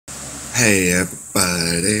Hey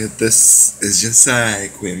everybody, this is Josiah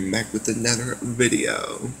Quinn back with another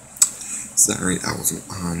video. Sorry I wasn't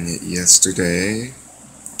on it yesterday.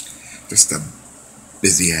 Just a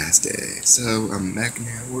busy ass day. So I'm back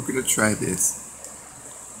now. We're gonna try this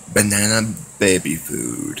banana baby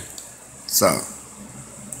food. So,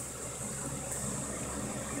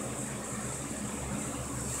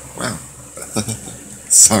 wow.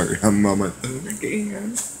 Sorry, I'm on my phone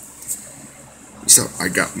again. So I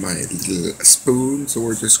got my little spoon, so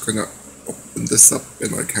we're just gonna open this up,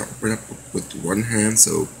 and I can open it up with one hand,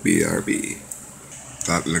 so BRB.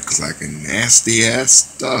 That looks like a nasty ass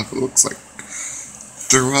stuff. It looks like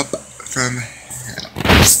threw up from hell.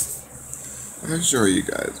 I'll show you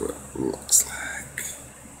guys what it looks like.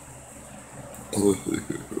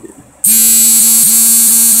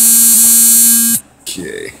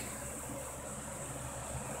 Okay.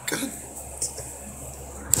 God.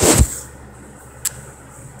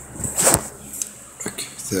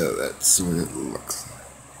 Okay, so that's what it looks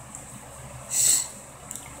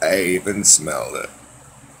like. I even smelled it.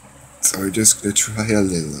 So we're just gonna try a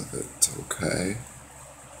little of it, okay?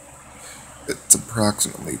 It's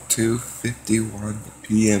approximately 2:51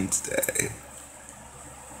 p.m. today.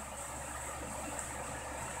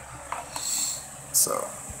 So,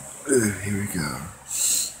 here we go.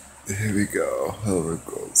 Here we go. Oh, it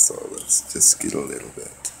goes. So let's just get a little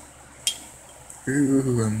bit.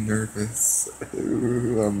 Ooh, I'm nervous.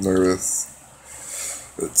 Ooh, I'm nervous.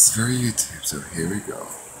 It's for YouTube, so here we go.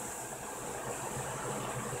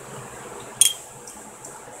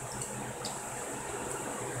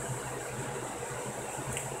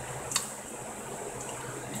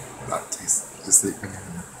 Not taste, just like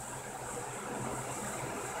banana.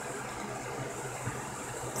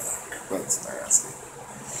 That's nasty.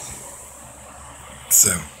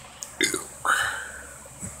 So, ew.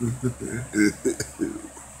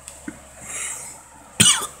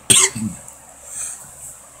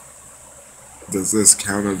 Does this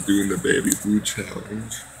count as doing the baby food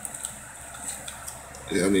challenge?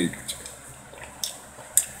 Yeah, I need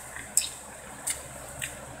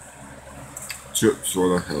chips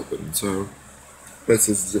sort of helping. So, this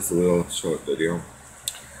is just a little short video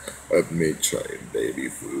of me trying baby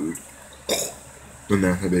food.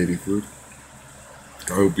 Banana baby food.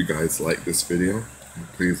 I hope you guys like this video.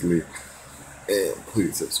 Please leave and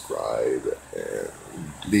please subscribe and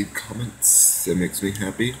leave comments. It makes me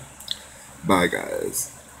happy. Bye guys.